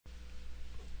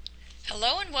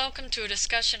Hello and welcome to a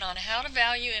discussion on how to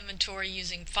value inventory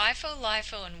using FIFO,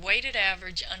 LIFO, and weighted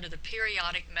average under the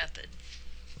periodic method.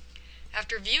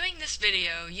 After viewing this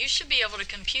video, you should be able to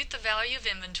compute the value of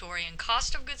inventory and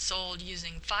cost of goods sold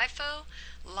using FIFO,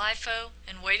 LIFO,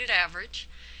 and weighted average,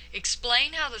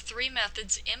 explain how the three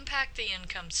methods impact the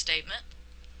income statement,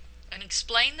 and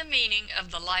explain the meaning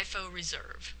of the LIFO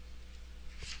reserve.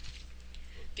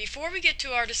 Before we get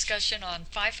to our discussion on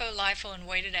FIFO, LIFO, and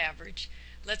weighted average,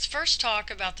 let's first talk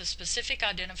about the specific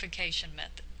identification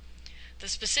method. The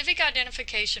specific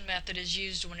identification method is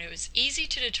used when it is easy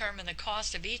to determine the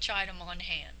cost of each item on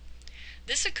hand.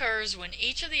 This occurs when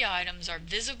each of the items are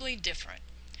visibly different.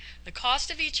 The cost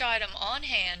of each item on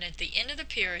hand at the end of the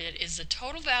period is the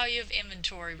total value of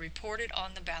inventory reported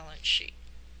on the balance sheet.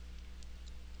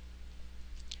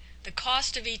 The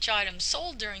cost of each item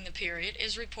sold during the period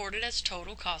is reported as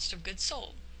total cost of goods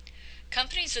sold.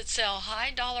 Companies that sell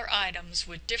high-dollar items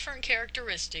with different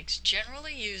characteristics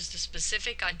generally use the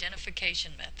specific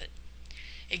identification method.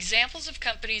 Examples of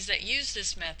companies that use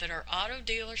this method are auto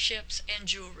dealerships and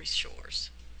jewelry stores.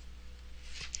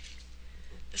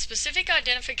 The specific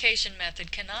identification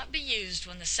method cannot be used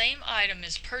when the same item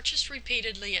is purchased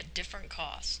repeatedly at different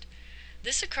cost.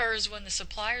 This occurs when the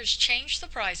suppliers change the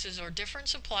prices or different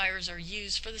suppliers are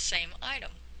used for the same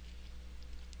item.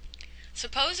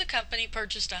 Suppose a company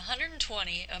purchased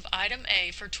 120 of item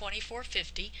A for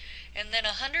 $24.50 and then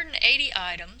 180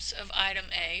 items of item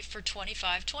A for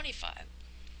 $25.25.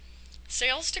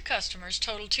 Sales to customers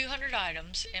total 200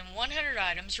 items and 100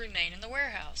 items remain in the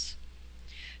warehouse.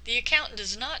 The accountant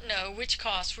does not know which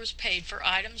cost was paid for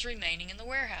items remaining in the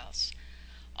warehouse.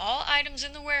 All items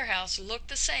in the warehouse look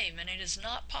the same, and it is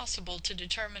not possible to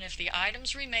determine if the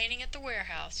items remaining at the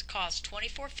warehouse cost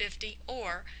 $24.50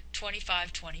 or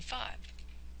 $25.25.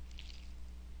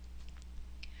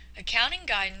 Accounting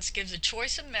guidance gives a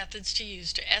choice of methods to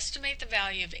use to estimate the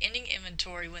value of ending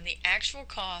inventory when the actual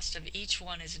cost of each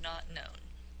one is not known.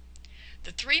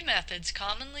 The three methods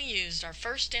commonly used are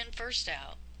first in, first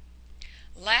out,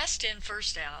 last in,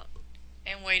 first out,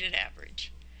 and weighted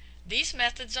average. These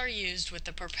methods are used with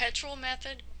the perpetual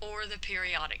method or the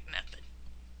periodic method.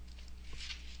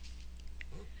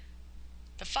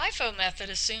 The FIFO method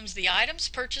assumes the items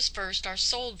purchased first are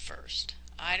sold first.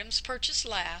 Items purchased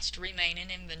last remain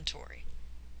in inventory.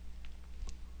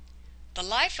 The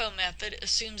LIFO method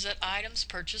assumes that items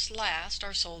purchased last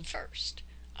are sold first.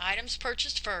 Items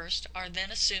purchased first are then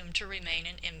assumed to remain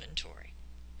in inventory.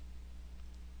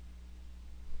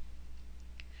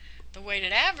 The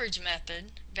weighted average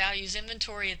method values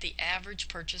inventory at the average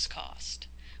purchase cost,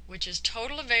 which is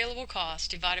total available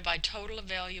cost divided by total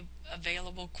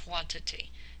available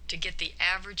quantity to get the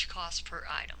average cost per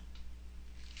item.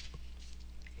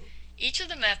 Each of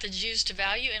the methods used to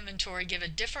value inventory give a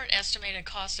different estimated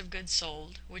cost of goods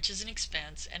sold, which is an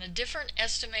expense, and a different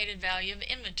estimated value of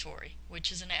inventory,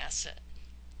 which is an asset.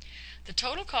 The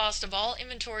total cost of all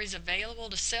inventories available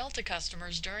to sell to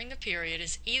customers during the period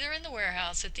is either in the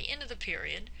warehouse at the end of the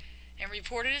period and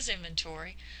reported as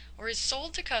inventory, or is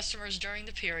sold to customers during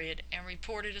the period and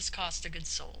reported as cost of goods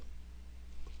sold.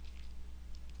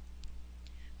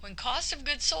 When cost of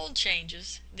goods sold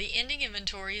changes, the ending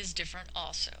inventory is different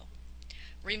also.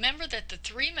 Remember that the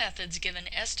three methods give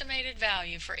an estimated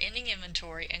value for ending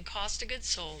inventory and cost of goods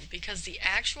sold because the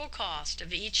actual cost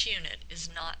of each unit is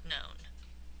not known.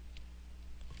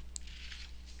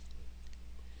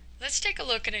 Let's take a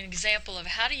look at an example of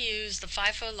how to use the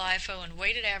FIFO, LIFO, and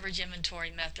weighted average inventory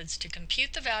methods to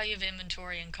compute the value of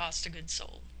inventory and cost of goods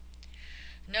sold.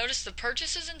 Notice the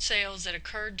purchases and sales that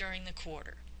occurred during the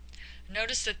quarter.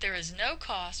 Notice that there is no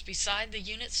cost beside the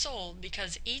unit sold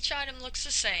because each item looks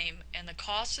the same and the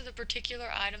cost of the particular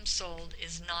item sold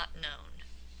is not known.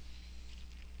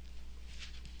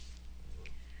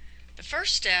 The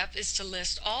first step is to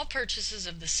list all purchases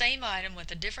of the same item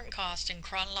with a different cost in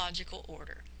chronological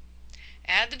order.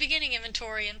 Add the beginning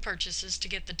inventory and purchases to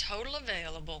get the total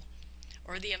available,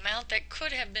 or the amount that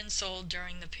could have been sold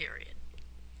during the period.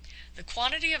 The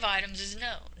quantity of items is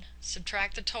known.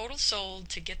 Subtract the total sold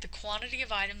to get the quantity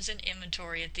of items in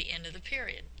inventory at the end of the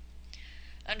period.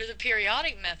 Under the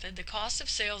periodic method, the cost of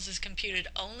sales is computed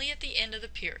only at the end of the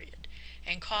period,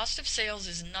 and cost of sales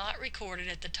is not recorded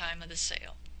at the time of the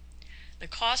sale. The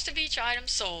cost of each item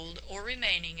sold or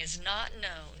remaining is not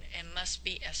known and must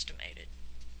be estimated.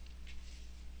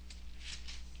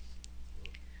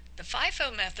 The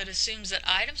FIFO method assumes that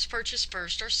items purchased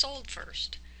first are sold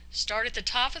first. Start at the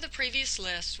top of the previous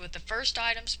list with the first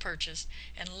items purchased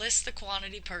and list the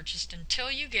quantity purchased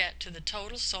until you get to the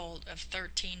total sold of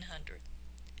 1,300.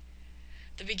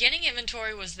 The beginning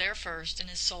inventory was there first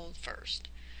and is sold first.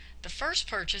 The first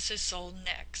purchase is sold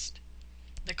next.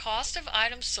 The cost of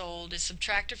items sold is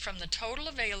subtracted from the total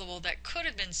available that could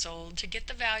have been sold to get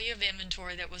the value of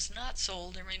inventory that was not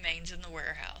sold and remains in the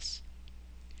warehouse.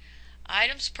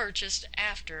 Items purchased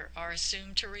after are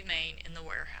assumed to remain in the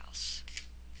warehouse.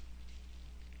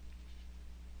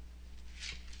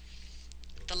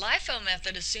 The LIFO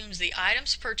method assumes the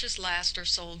items purchased last are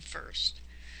sold first.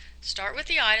 Start with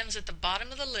the items at the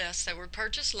bottom of the list that were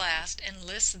purchased last and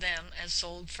list them as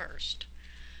sold first.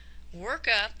 Work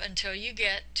up until you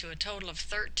get to a total of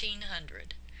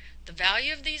 1,300. The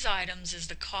value of these items is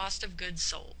the cost of goods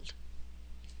sold.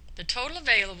 The total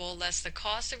available less the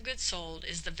cost of goods sold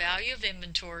is the value of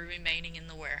inventory remaining in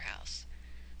the warehouse.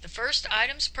 The first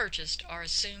items purchased are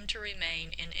assumed to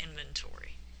remain in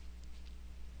inventory.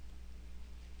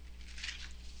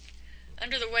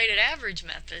 Under the weighted average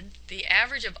method, the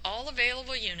average of all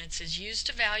available units is used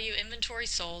to value inventory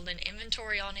sold and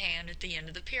inventory on hand at the end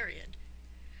of the period.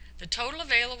 The total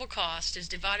available cost is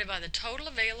divided by the total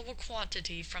available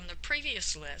quantity from the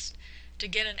previous list to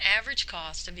get an average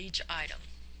cost of each item.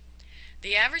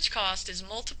 The average cost is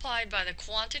multiplied by the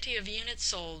quantity of units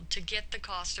sold to get the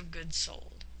cost of goods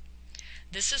sold.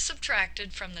 This is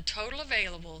subtracted from the total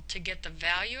available to get the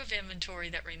value of inventory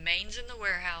that remains in the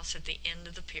warehouse at the end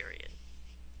of the period.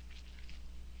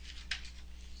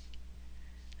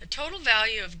 The total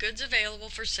value of goods available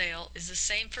for sale is the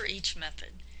same for each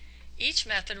method. Each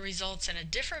method results in a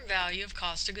different value of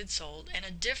cost of goods sold and a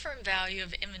different value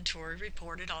of inventory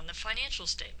reported on the financial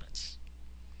statements.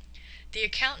 The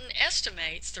accountant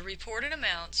estimates the reported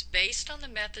amounts based on the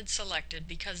method selected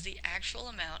because the actual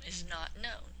amount is not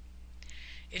known.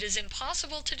 It is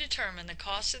impossible to determine the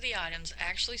cost of the items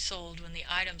actually sold when the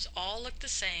items all look the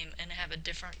same and have a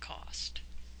different cost.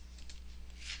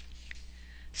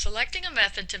 Selecting a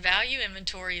method to value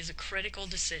inventory is a critical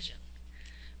decision.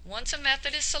 Once a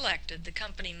method is selected, the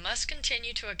company must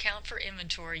continue to account for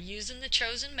inventory using the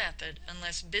chosen method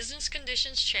unless business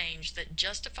conditions change that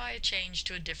justify a change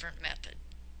to a different method.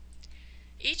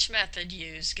 Each method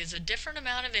used gives a different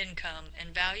amount of income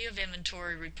and value of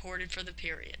inventory reported for the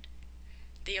period.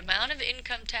 The amount of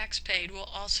income tax paid will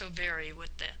also vary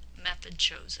with the method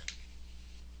chosen.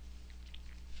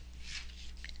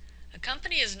 A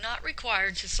company is not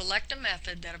required to select a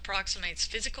method that approximates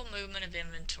physical movement of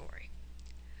inventory.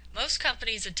 Most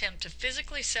companies attempt to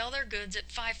physically sell their goods at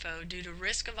FIFO due to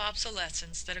risk of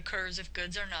obsolescence that occurs if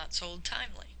goods are not sold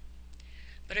timely.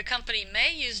 But a company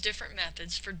may use different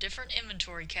methods for different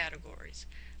inventory categories,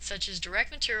 such as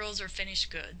direct materials or finished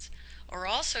goods, or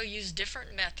also use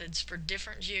different methods for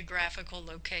different geographical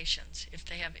locations if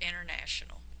they have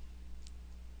international.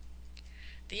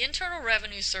 The Internal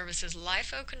Revenue Service's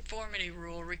LIFO conformity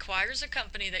rule requires a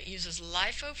company that uses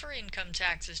LIFO for income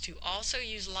taxes to also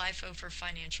use LIFO for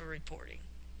financial reporting.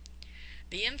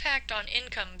 The impact on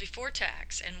income before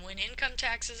tax and when income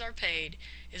taxes are paid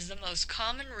is the most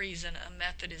common reason a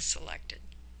method is selected.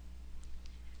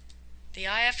 The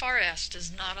IFRS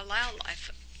does not allow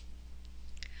LIFO.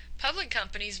 Public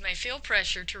companies may feel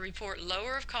pressure to report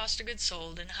lower of cost of goods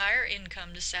sold and higher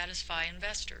income to satisfy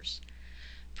investors.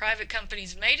 Private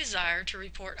companies may desire to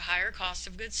report higher cost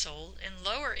of goods sold and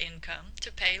lower income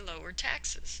to pay lower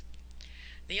taxes.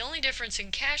 The only difference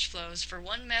in cash flows for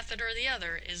one method or the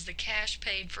other is the cash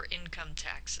paid for income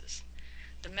taxes.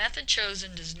 The method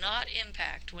chosen does not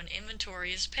impact when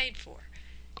inventory is paid for.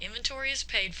 Inventory is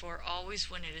paid for always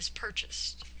when it is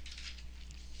purchased.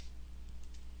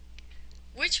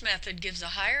 Which method gives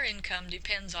a higher income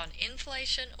depends on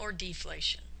inflation or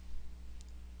deflation.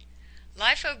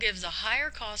 LIFO gives a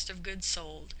higher cost of goods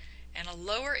sold and a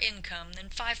lower income than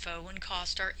FIFO when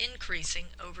costs are increasing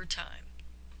over time.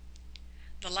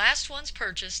 The last ones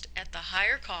purchased at the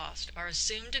higher cost are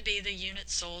assumed to be the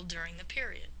units sold during the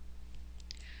period.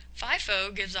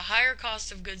 FIFO gives a higher cost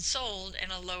of goods sold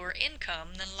and a lower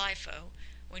income than LIFO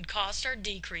when costs are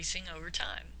decreasing over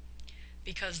time,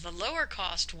 because the lower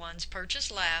cost ones purchased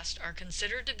last are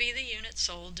considered to be the units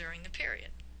sold during the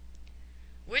period.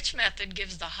 Which method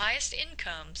gives the highest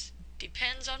incomes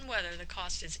depends on whether the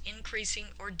cost is increasing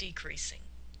or decreasing.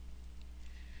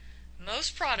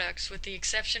 Most products, with the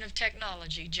exception of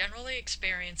technology, generally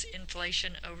experience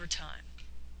inflation over time.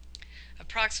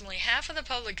 Approximately half of the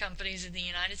public companies in the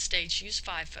United States use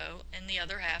FIFO and the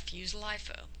other half use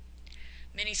LIFO.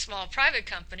 Many small private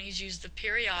companies use the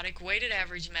periodic weighted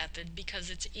average method because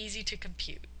it's easy to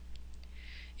compute.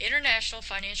 International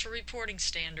Financial Reporting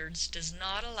Standards does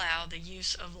not allow the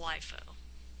use of LIFO.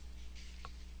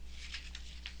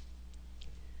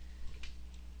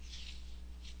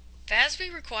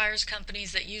 FASB requires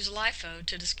companies that use LIFO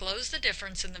to disclose the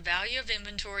difference in the value of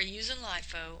inventory using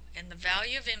LIFO and the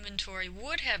value of inventory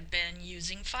would have been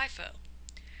using FIFO.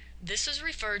 This is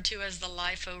referred to as the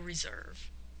LIFO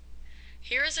reserve.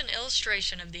 Here is an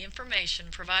illustration of the information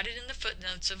provided in the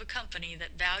footnotes of a company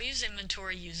that values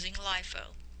inventory using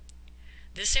LIFO.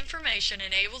 This information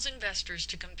enables investors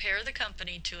to compare the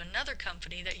company to another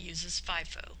company that uses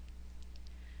FIFO.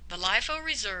 The LIFO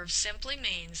reserve simply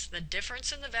means the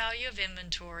difference in the value of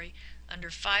inventory under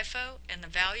FIFO and the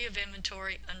value of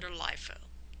inventory under LIFO.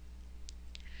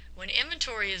 When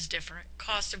inventory is different,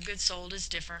 cost of goods sold is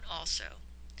different also.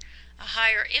 A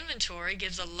higher inventory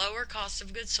gives a lower cost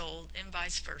of goods sold and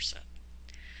vice versa.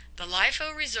 The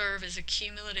LIFO reserve is a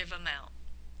cumulative amount.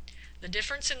 The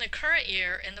difference in the current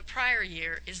year and the prior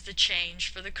year is the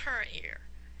change for the current year.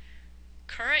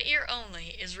 Current year only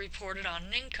is reported on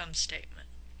an income statement.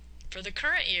 For the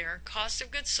current year, cost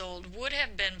of goods sold would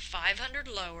have been $500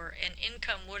 lower and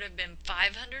income would have been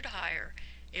 $500 higher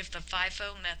if the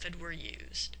FIFO method were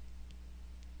used.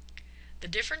 The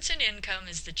difference in income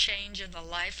is the change in the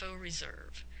LIFO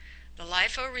reserve. The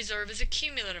LIFO reserve is a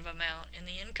cumulative amount and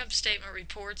the income statement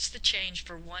reports the change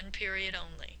for one period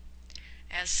only.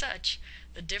 As such,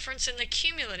 the difference in the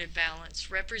cumulative balance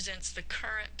represents the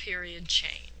current period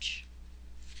change.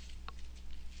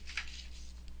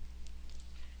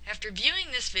 After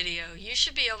viewing this video, you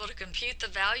should be able to compute the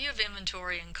value of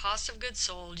inventory and cost of goods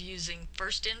sold using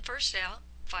first in, first out,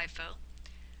 FIFO,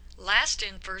 last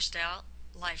in, first out,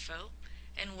 LIFO,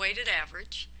 and weighted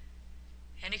average,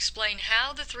 and explain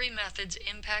how the three methods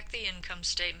impact the income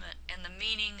statement and the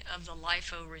meaning of the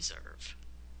LIFO reserve.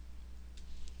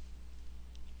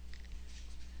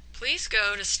 Please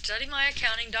go to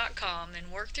studymyaccounting.com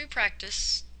and work through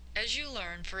practice as you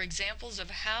learn for examples of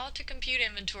how to compute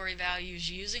inventory values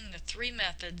using the three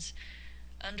methods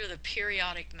under the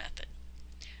periodic method.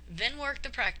 Then work the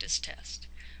practice test.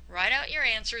 Write out your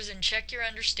answers and check your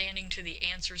understanding to the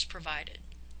answers provided.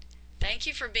 Thank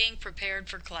you for being prepared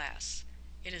for class.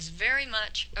 It is very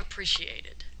much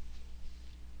appreciated.